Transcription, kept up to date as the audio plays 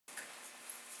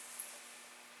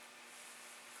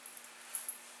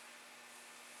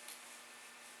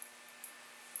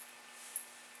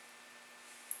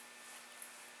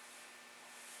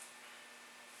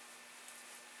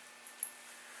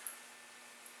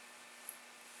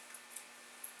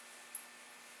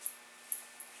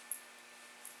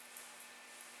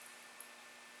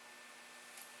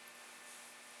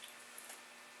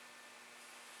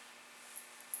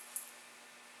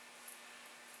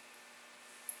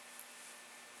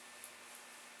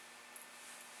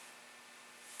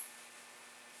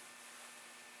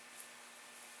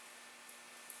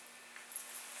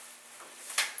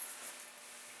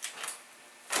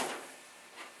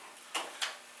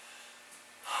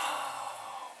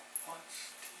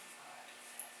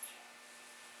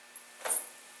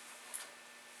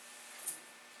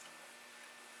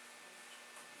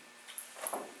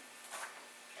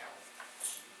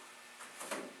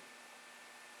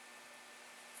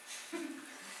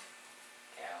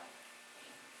Cow.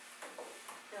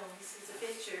 No, this is a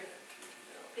picture.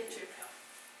 Picture.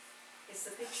 It's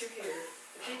the picture here.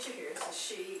 The picture here is a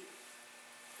sheep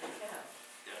and a cow.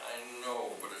 Yeah, I know,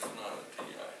 but it's not a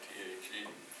T-I-T-H-E.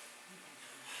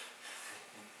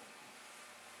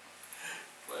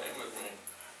 Playing with me.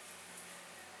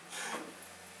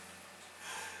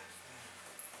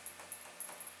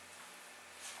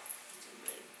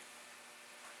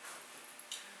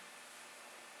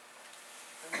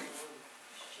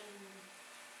 Christian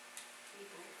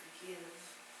people give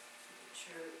to the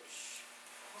church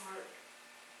part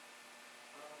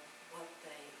of what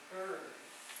they earn.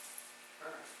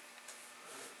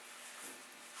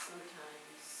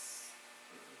 Sometimes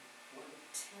 1/10.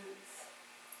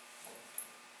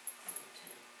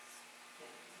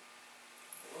 Yeah,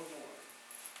 or more.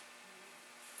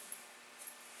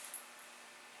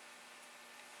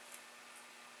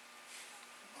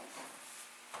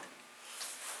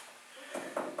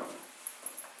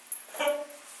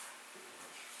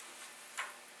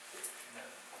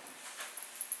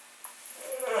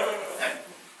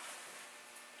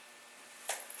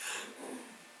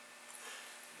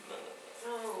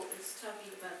 Oh, it's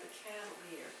talking about the cattle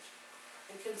here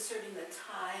and concerning the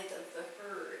tithe of the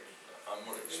herd. I'm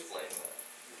going to explain that.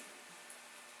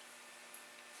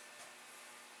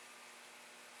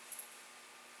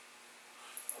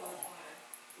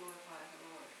 Glorify the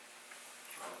Lord.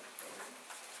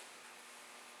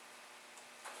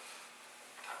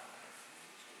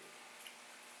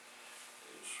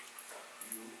 Is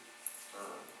you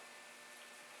earn,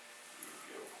 you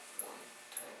give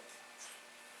 1/10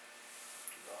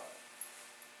 to God.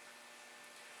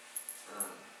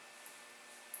 Earn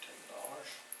 $10,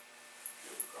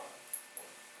 give God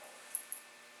 $1.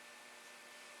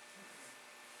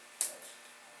 That's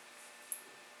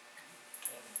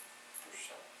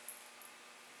 10%.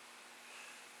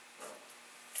 Now,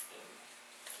 in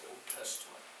the Old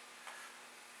Testament,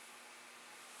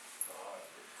 God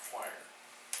required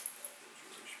that the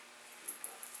Jewish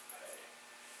people pay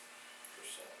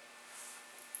percent.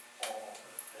 All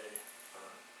that they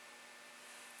earned.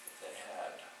 If they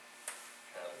had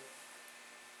cattle,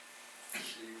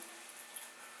 sheep,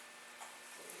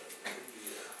 then the new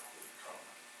year would come.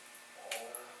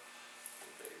 All the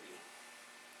baby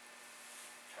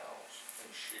cows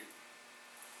and sheep,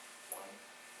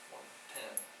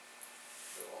 1/10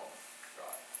 belong to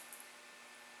God.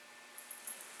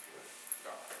 Give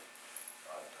God.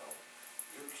 God told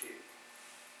you keep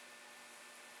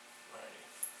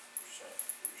 90%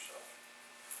 for yourself.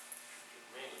 You give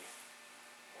me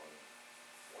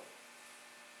 1/10.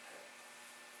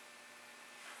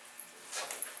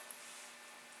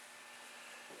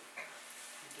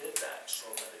 He did that so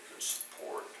that it could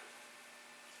support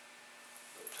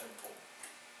the temple,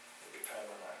 the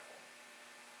tabernacle,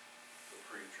 the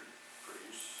preacher,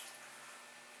 priests,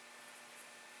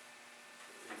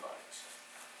 the Levites.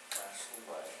 That's the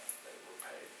way they were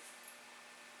paid.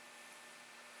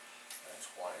 That's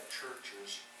why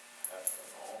churches have an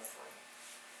offering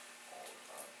all the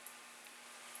time.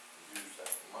 They use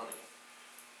that money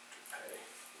to pay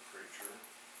the preacher,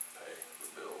 pay the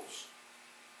bills,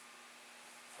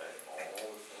 pay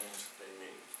all the things that they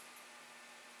need.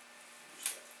 Use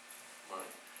that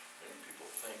money. Many people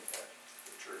think that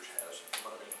the church has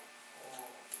money all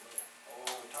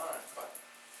the time, but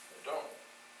they don't.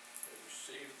 They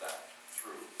receive that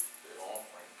through the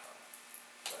offering time.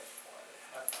 That's why they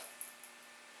have that.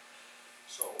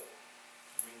 So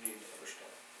we need to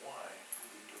understand, why do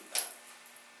we do that?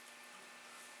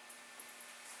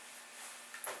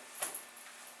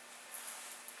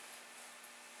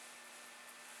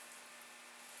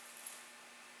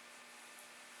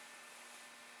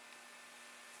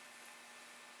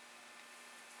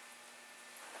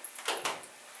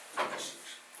 This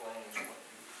explains what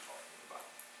you were talking about.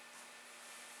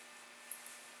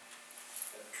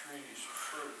 That trees of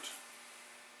fruit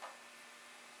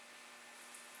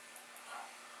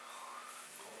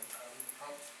going time to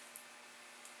come,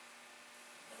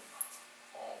 and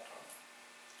fall time,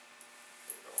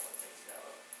 they go and they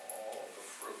gather all the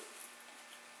fruit,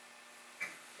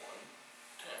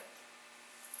 1/10,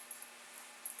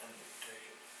 and they take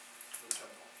it to the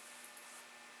temple,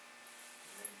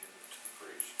 and they give it to the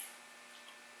priest.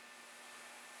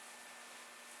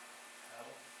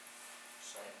 Cattle,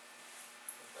 same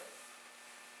thing.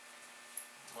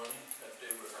 Money that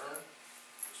they would earn,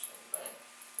 the same thing,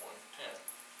 1/10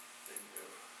 they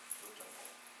give to the temple.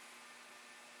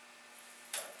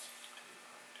 That's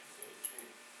T-I-T-H-E.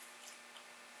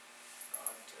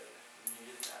 God said he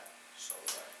needed that so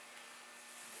that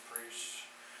the priests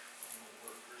and the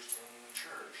workers in the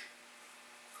church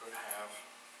could have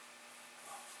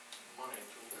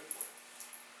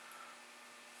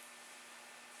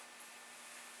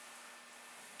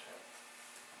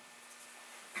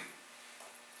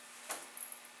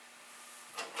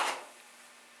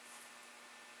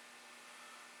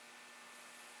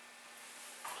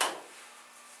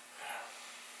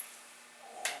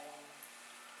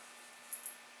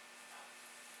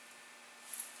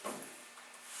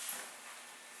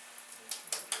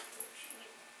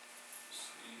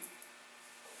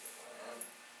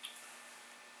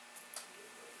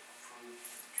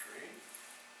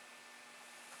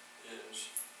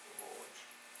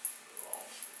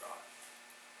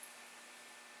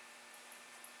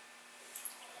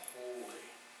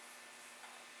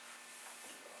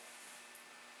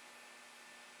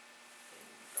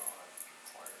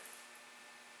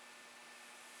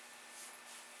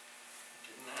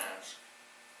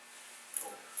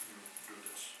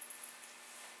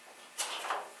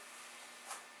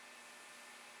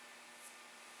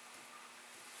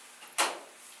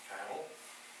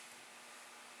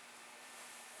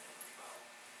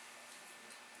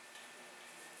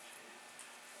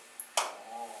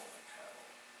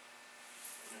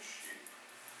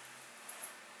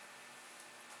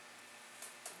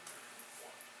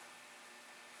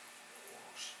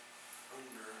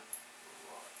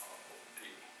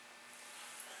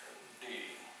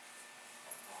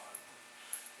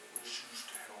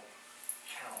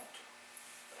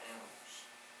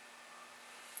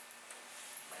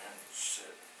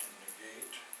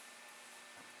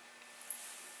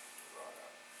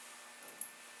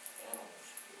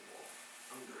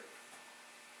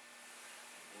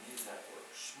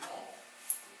small,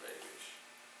 the babies.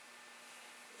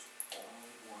 Those are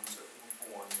only ones that were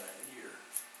born that year.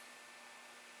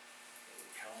 They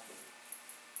would count them.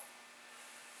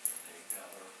 And they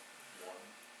gather 1/10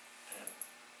 and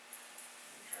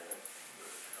carry it and give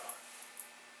it to God.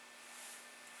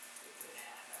 If they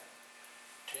had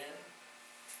 10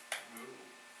 new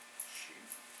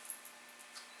sheep,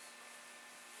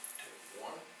 take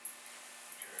one,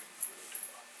 carry it and give it to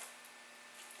God.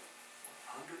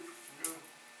 100 new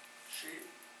sheep,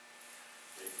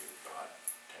 they give God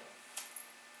 10.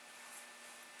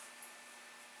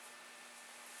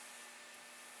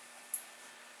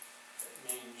 It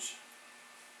means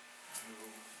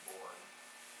newborn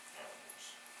animals.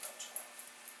 That's all.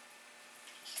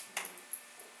 Just newborn.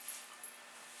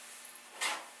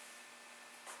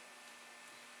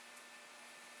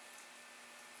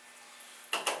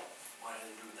 Why do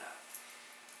they do that?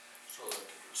 So that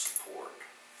they could support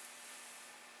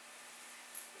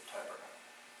the tabernacle.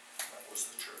 That was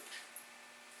the church.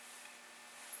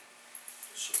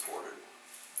 It supported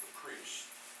the priests,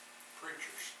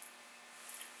 preachers,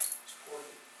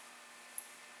 supported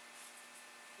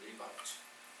Levites.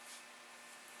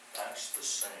 That's the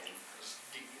same as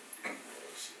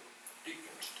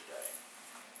deacons today.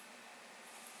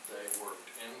 They worked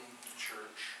in the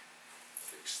church,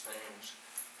 fixed things,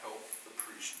 helped the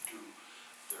priests do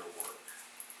their work.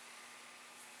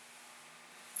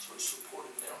 So it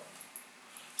supported them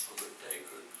so that they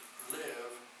could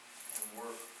live and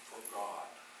work for God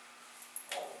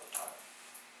all the time.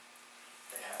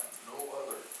 They had no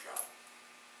other job.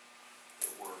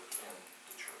 They worked in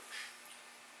the church.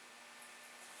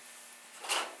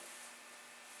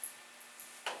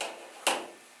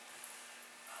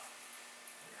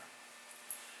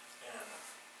 And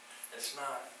it's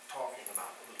not talking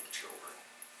about little children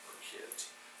or kids,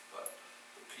 but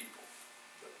the people,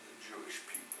 the Jewish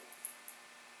people.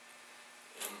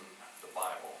 In the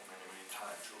Bible, many, many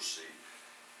times you'll see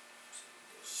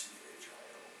the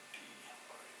C-H-I-L-D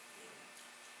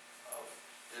of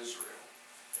Israel.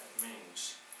 That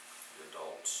means the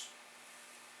adults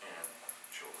and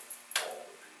children, all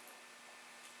the people.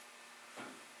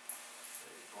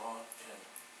 They brought in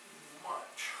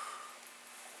much.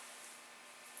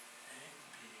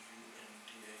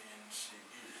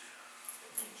 A-B-U-N-D-A-N-C-E.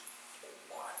 It means a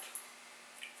lot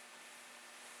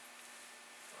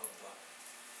of the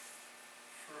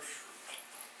first fruit.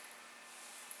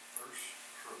 First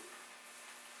fruit.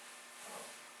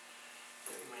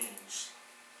 It means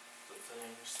the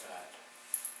things that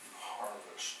you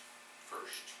harvest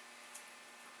first.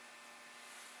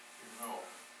 You know,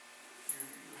 you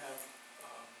have a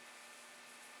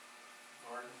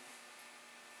garden.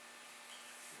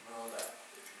 You know that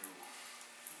if you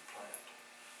plant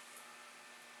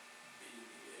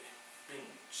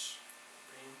beans,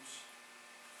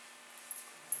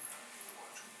 you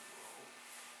watch them grow.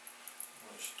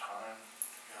 When it's time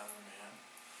to gather them in,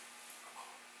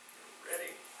 you're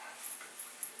ready.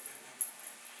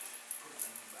 Put them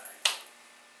in the bag.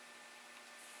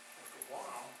 After a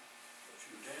while, a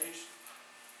few days,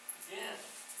 again,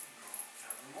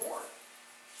 gather more.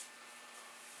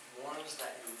 Ones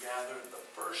that you gathered the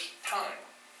first time,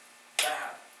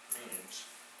 that means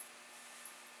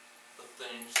the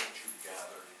things that you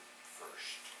gathered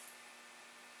first.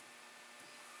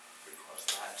 Because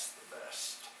that's the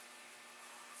best.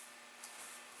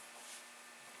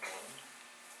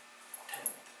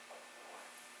 1/10.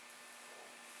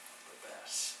 The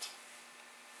best.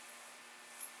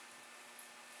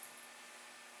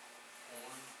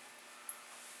 Corn,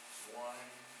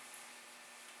 wine,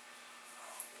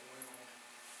 oil,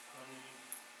 honey,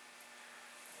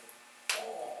 and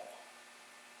all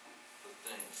the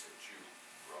things that you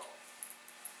grow.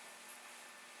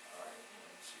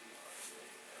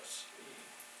 I-N-C-R-E-A-S-E.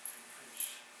 Increase.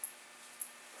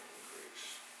 Increase.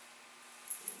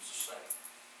 Means the same.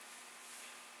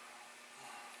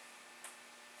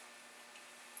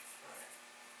 Right.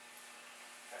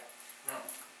 Okay. Now,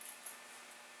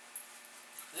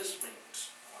 this means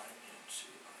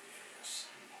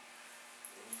I-N-C-R-E-A-S-E.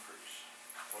 Increase.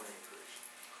 Or increase.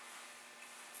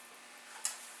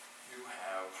 You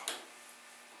have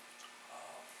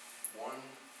one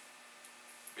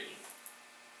bean.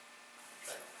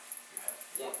 Okay? You have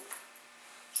one.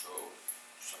 So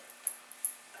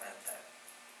plant that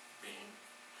bean,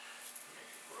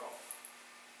 make it grow.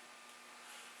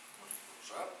 When it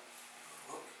grows up, you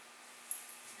look,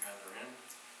 you gather in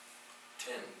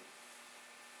 10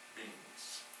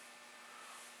 beans.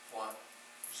 What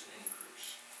is the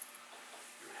increase?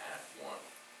 You had one.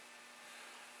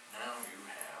 Now you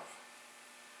have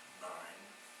 9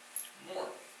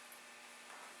 more.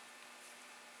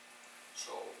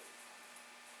 So,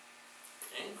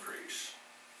 increase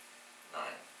 9.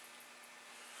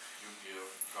 You give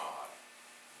God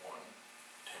 1/10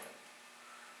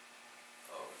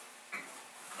 of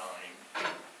 9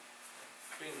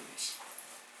 beans.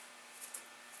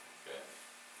 Okay?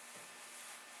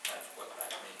 That's what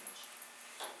that means.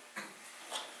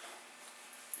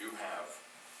 You have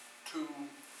 2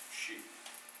 sheep.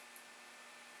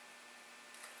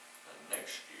 And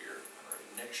next year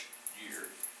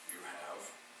you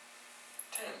have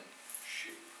 10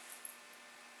 sheep.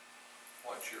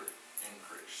 What's your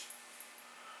increase?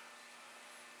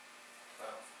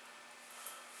 12.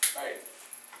 Right.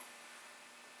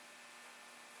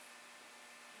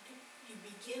 You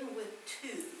begin with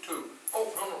 2. 2.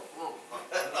 Oh, no.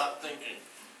 I'm not thinking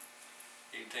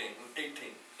 18.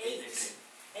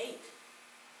 8.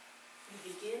 You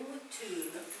begin with 2.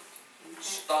 You have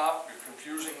Stop, you're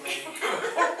confusing me. You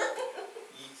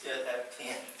should have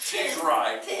 10. She's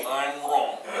right, I'm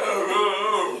wrong.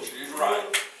 She's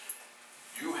right.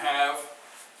 You have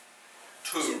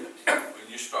 2 when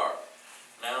you start.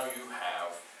 Now you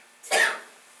have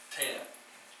 10.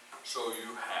 So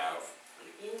you have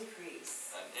an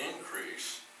increase. an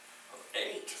increase of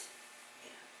 8.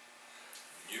 Yeah.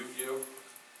 You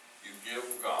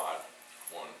give God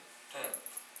 1/10.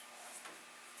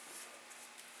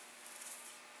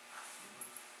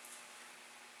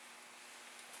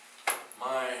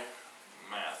 My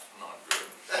math not good.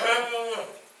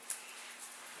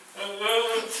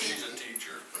 She's a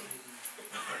teacher.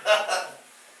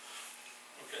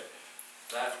 Okay,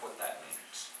 that's what that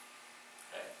means.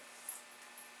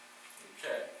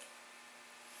 Okay.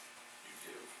 You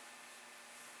give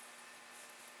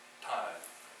tithe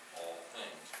all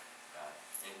things that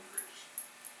increase.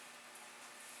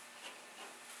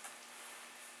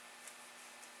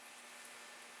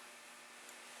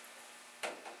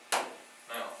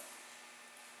 Now,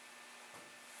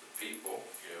 the people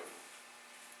give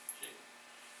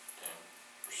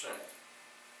 10%.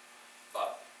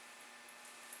 But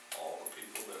all the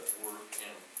people that work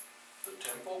in the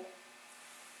temple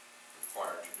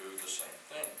required to do the same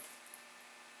thing.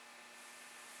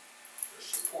 They're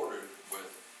supported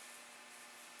with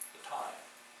the tithe.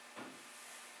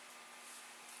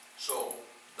 So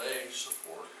they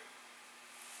support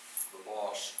the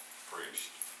boss priest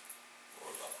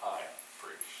or the high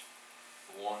priest,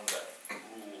 the one that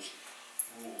rules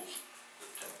the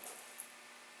temple.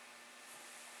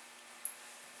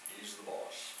 He's the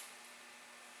boss.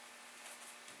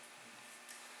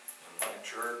 In my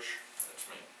church, that's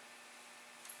me.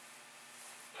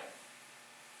 Okay.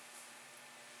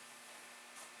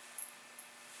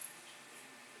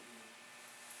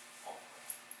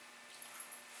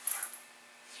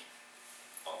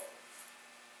 Oh.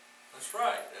 That's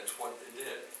right, that's what they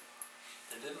did.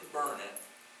 They didn't burn it,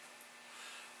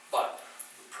 but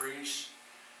the priests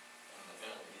and the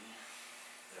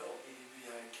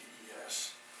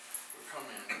Levites would come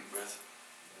in with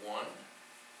 1/10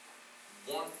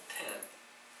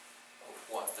 of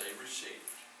what they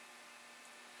received.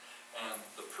 And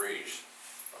the priest,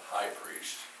 the high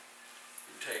priest,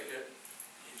 would take it,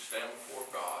 he'd stand before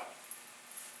God,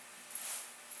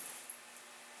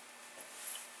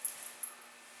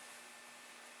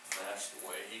 and that's the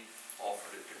way he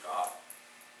offered it to God.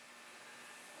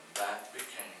 And that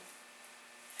became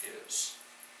his.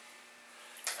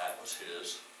 That was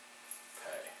his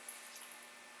pay.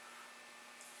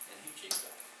 And he kept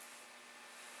that.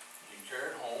 He could carry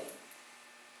it home,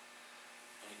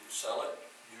 and he could sell it,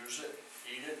 use it,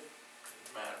 eat it,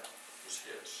 didn't matter. It was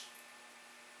his.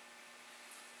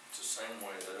 It's the same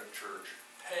way that a church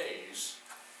pays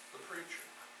the preacher.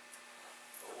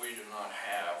 But we do not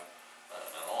have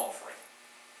an offering.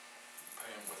 We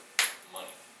pay him with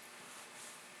money.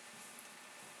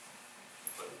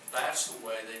 But that's the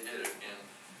way they did it in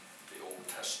the Old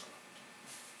Testament.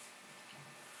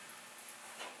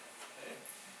 Okay.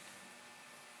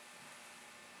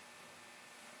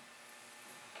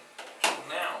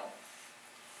 Now,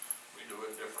 we do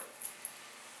it different.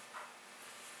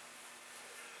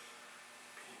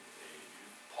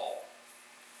 Paul.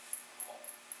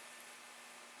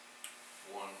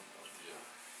 One of the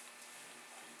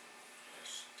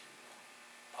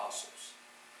apostles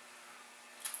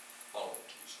followed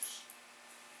Jesus.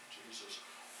 Jesus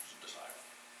was a disciple.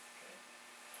 Okay.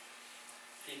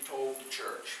 He told the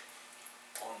church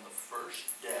on the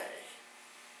first day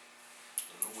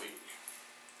in the week.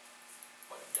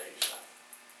 What day is that?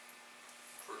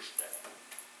 First day.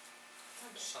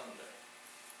 Sunday.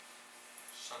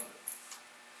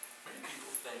 Many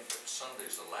people think that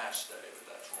Sunday's the last day, but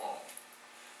that's wrong.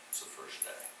 It's the first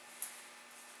day.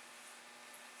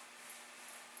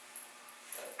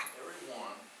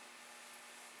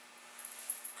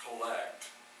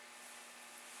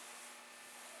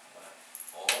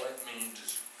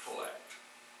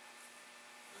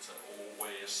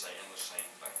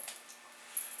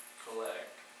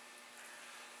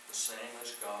 the same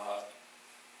as God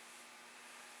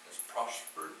has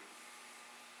prospered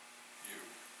you.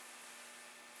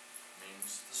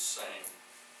 Means the same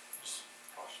as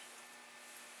prosper.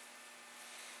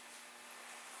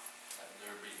 And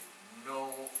there be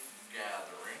no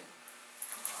gathering.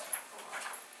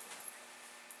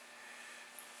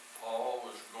 Paul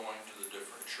was going to the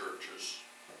different churches,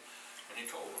 and he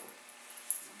told them,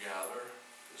 gather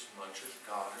as much as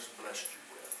God has blessed you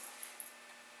with.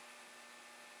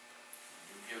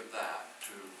 You give that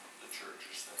to the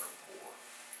churches that are poor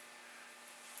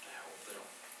to help them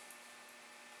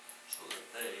so that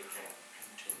they can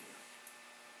continue.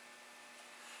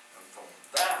 And from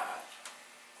that,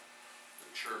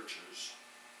 the churches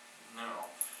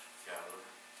now gather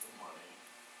the money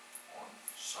on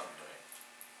Sunday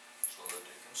so that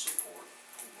they can support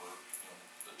the work in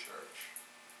the church.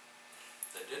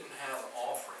 They didn't have an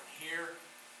offering here,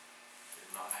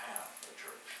 did not have a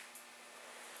church.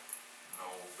 No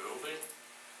building,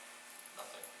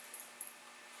 nothing.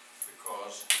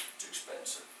 Because it's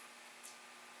expensive.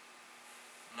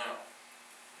 Now,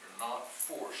 you're not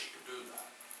forced to do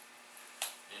that.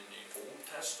 In the Old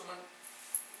Testament,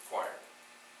 required.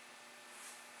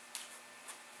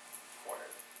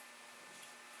 Required.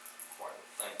 Required.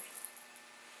 Thank you.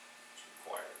 It's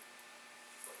required.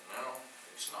 But now,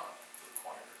 it's not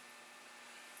required.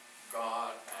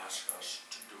 God asks us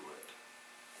to do it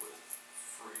with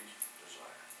free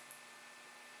desire.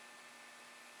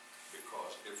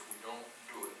 Because if we don't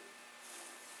do it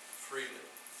freely,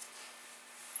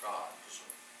 God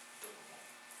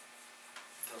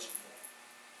doesn't want.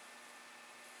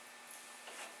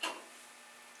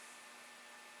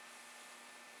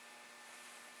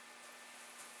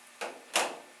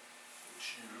 We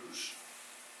choose,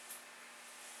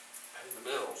 pay the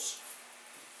bills,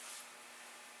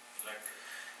 electric,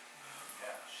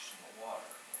 gas, and the water,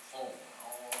 and the phone, and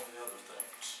all the other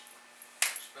things.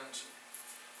 Expensive.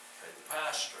 Pay the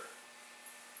pastor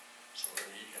so that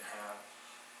he can have a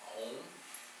home,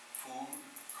 food,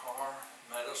 car,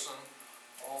 medicine,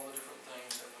 all the different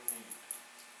things that we need.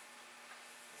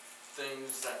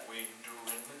 Things that we do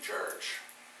in the church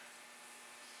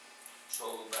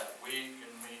so that we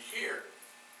can meet here.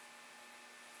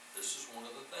 This is one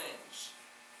of the things.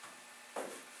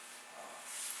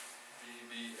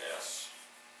 VBS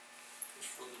is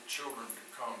for the children to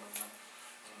come in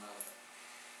the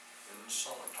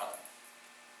summertime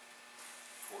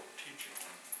for teaching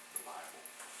them the Bible.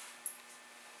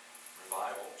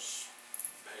 Revivals,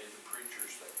 pay the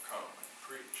preachers that come and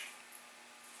preach.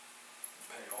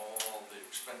 Pay all the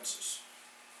expenses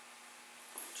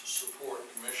to support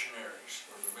the missionaries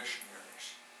that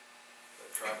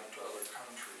travel to other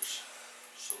countries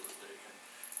so that they can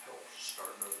help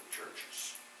start other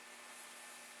churches,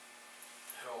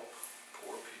 help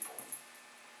poor people,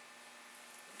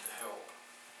 and to help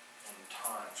in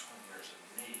times when there's a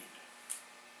need,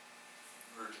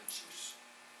 emergencies.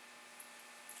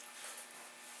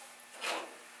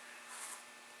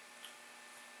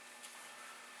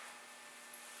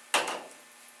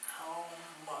 How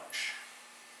much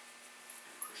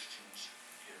do Christians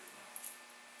give now?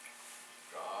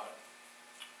 God,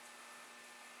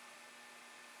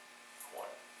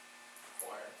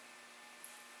 required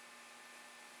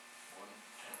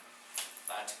 1/10.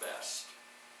 That's best.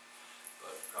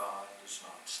 But God does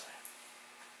not say.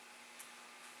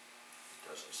 He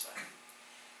doesn't say.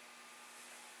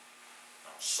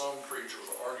 Now, some preachers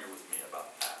argue with me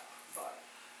about that, but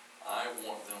I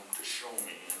want them to show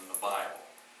me in the Bible.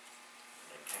 And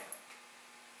they can't.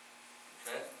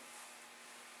 Okay?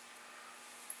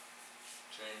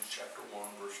 James chapter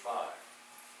 1, verse 5.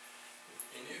 If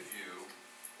any of you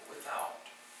are without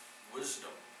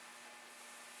wisdom,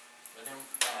 let him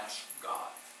ask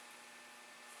God,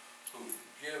 who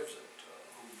gives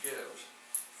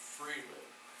freely.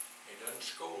 He doesn't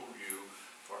scold you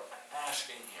for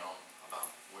asking him about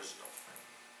wisdom.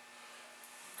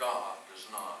 God does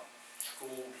not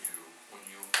scold you when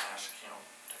you ask him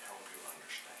to help you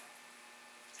understand.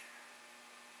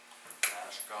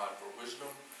 Ask God for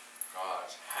wisdom,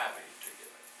 God's happy to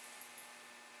give it.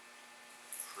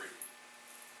 Free.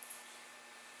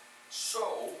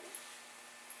 So,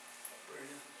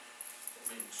 it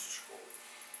means scold.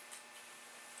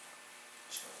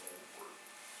 It's not an old word.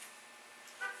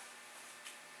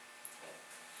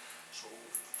 So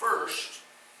first,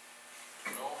 to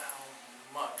know how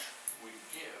much we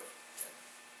give in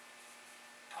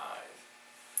tithe,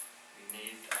 we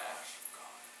need to ask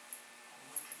God, how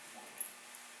much do you want me?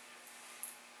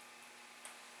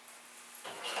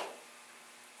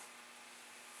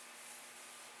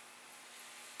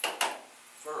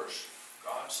 First,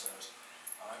 God says,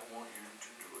 I want you to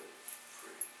do it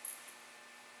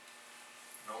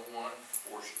No one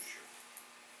forces you.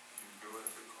 You do it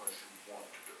because you want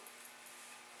to do it.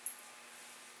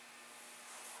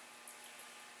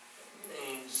 It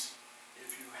means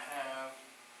if you have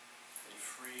a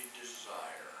free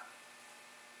desire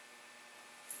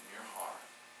in your heart,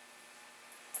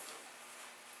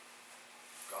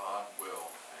 God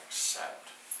will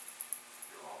accept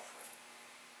your offering.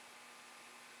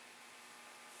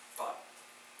 But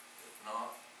if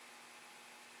not,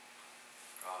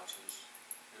 God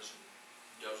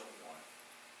doesn't want it.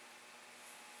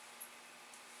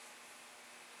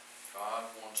 God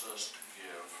wants us to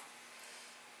give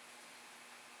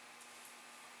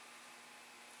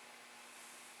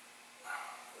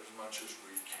as much as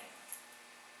we can.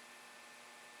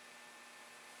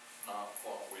 Not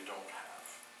what we don't have,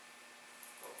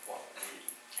 but what we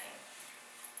can.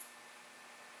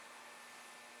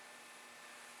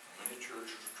 Many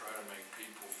churches try to make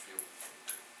people feel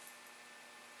guilty.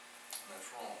 And that's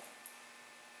wrong.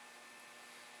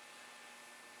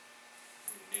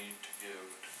 We need to give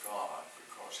to God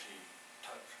because He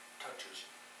touches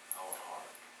our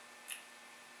heart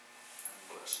and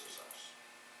blesses us.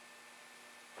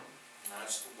 And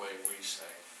that's the way we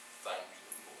say, thank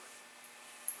you, Lord.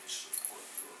 We support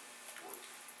your work.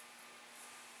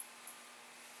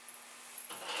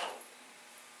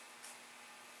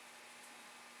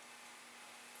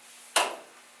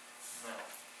 Now,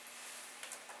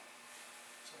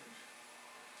 chapter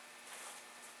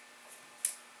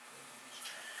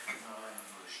 9,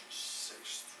 verses 6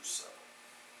 through 7.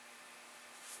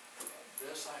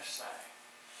 This I say,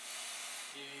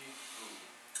 he who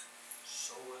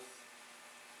soweth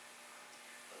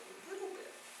a little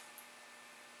bit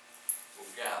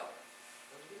will gather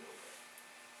a little bit.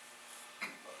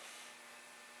 But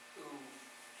who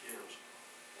gives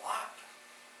a lot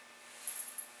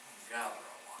will gather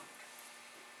a lot.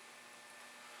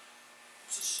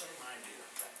 It's the same idea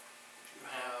that if you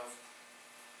have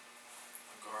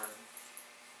a garden,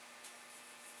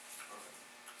 I've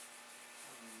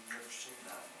never seen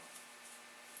that one.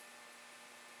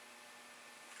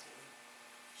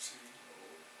 Seed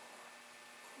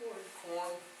or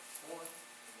corn. Okay.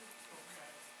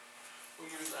 We'll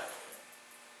use that again.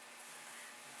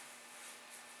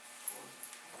 Corn.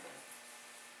 Okay.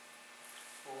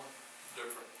 Corn.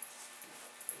 Different.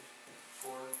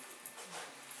 Corn.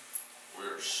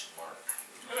 We're smart.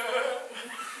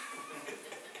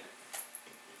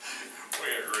 We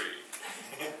agree.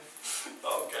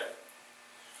 Okay.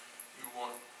 You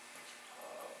want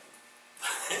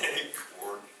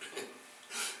corn.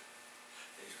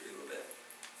 Takes a little bit.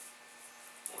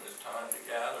 When it's time to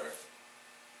gather,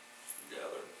 you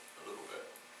gather a little bit.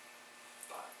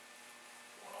 But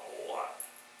you want a lot.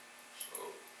 So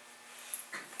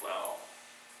plow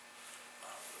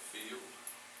the field.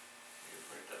 You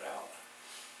break that out.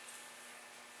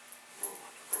 Roll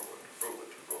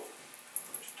it.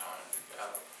 When it's time to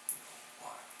gather, a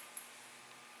lot.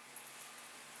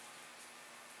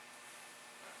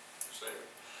 So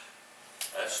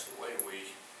that's the way we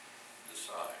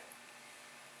decide.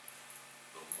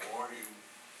 The more you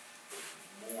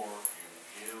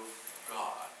give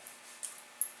God,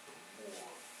 the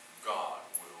more God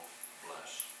will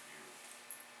bless you.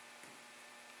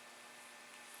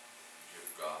 Give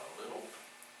God a little,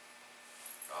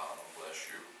 God will bless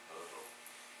you a little.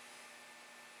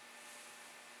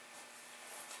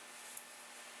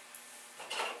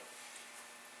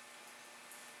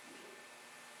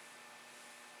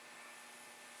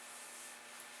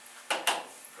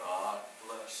 God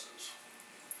blesses when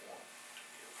you want to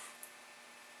give.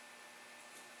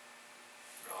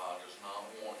 God does not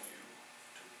want you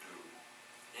to do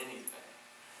anything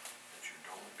that you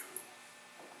don't do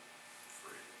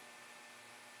freely.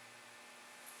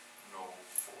 No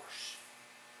force.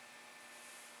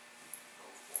 No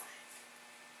force.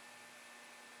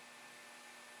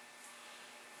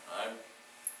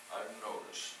 I've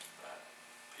noticed that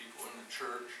people in the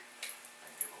church,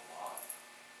 they give a lot.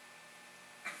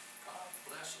 God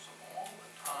blesses them all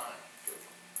the time. Give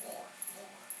them more.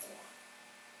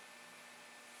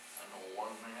 I know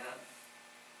one man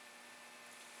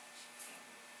in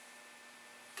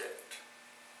debt,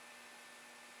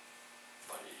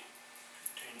 but he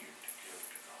continued to give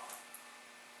to God.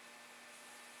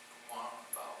 Go on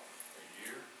about a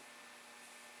year,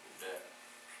 the debt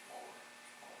smaller.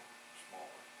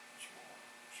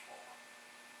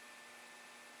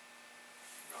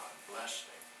 God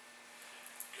blessed him.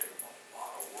 Gave him a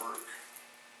lot of work.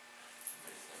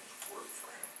 Made things work for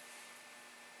him.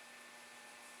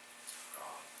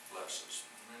 God blesses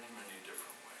many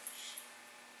different ways.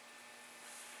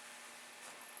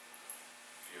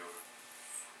 Give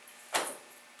free.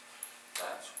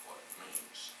 That's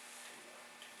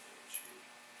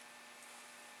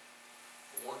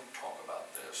want to talk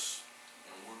about this,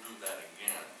 and we'll do that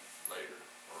again later,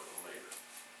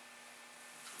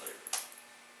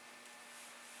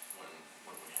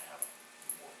 when we have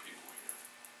more people here.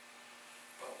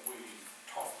 But we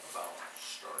talked about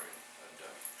starting a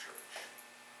deaf church.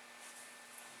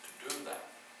 To do that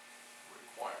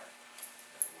require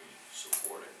that we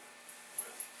support it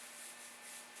with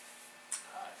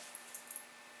tithe.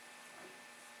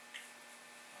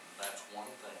 And that's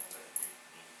one thing that we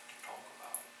need to talk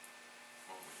about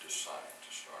when we decide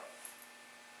to start.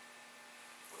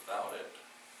 Without it,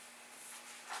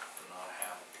 to not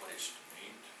have a place to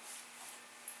meet,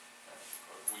 because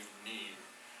we need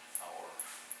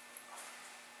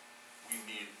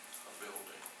a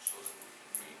building so that we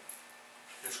can meet.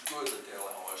 It's good that they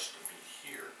allow us to meet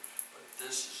here, but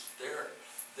this is their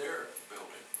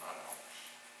building, not ours.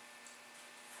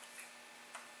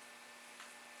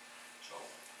 So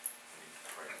we need to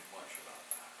pray much about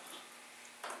that.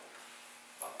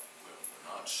 But we'll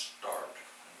not start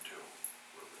until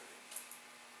we're ready.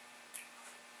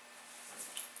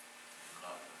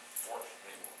 Not force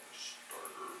anyone to start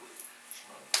early. It's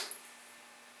not good.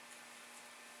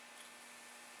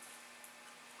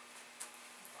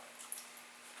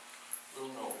 We'll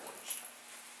know when it's time.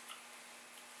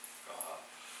 God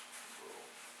will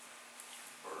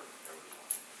burden everyone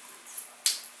in the group for that.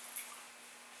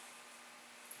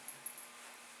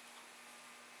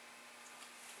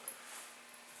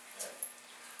 Okay.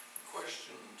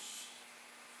 Questions?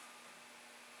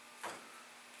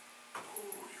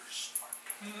 Oh, you're smart.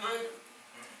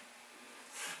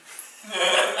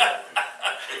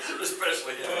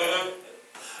 Especially him.